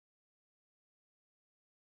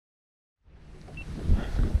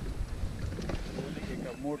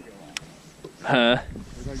more to go on. Huh?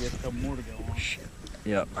 We gotta get a couple more to go on. Shit.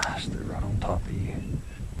 Yep, I stood right on top of you.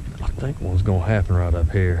 I think one's gonna happen right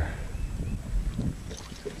up here.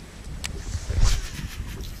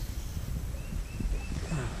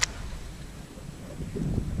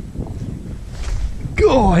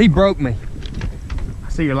 Oh, he broke me. I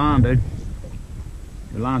see your line, dude.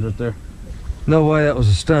 Your line's right there. No way, that was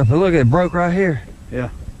a stump. Look, it broke right here. Yeah.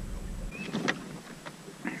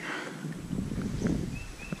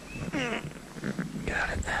 Got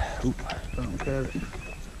it. Oop. Don't cut it.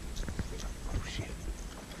 Oh, shit.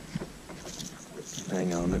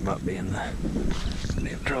 Hang on, it might be in the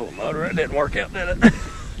damn trolling motor. It didn't work out, did it?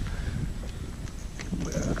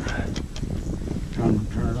 Trying to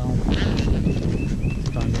turn it on.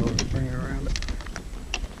 Trying to bring it around it.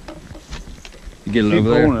 You get it Keep over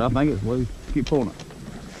there? pulling it. I think it's loose. Keep pulling it.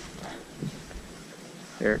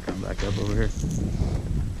 There it comes back up over here.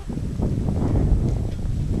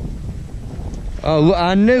 Oh, look,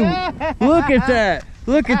 I knew. Look at that.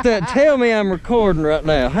 Look at that. Tell me I'm recording right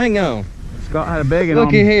now. Hang on. Scott had a biggin Look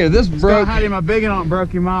on at here. This broke. Scott had him a biggin on,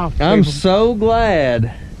 broke him off. I'm people. so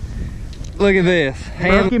glad. Look at this.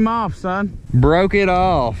 Broke him off, son. Broke it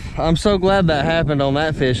off. I'm so glad that happened on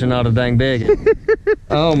that fish and not a dang bigot.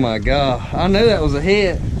 Oh my God. I knew that was a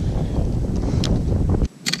hit.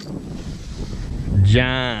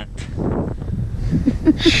 Giant.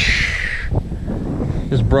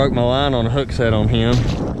 Just broke my line on a hook set on him.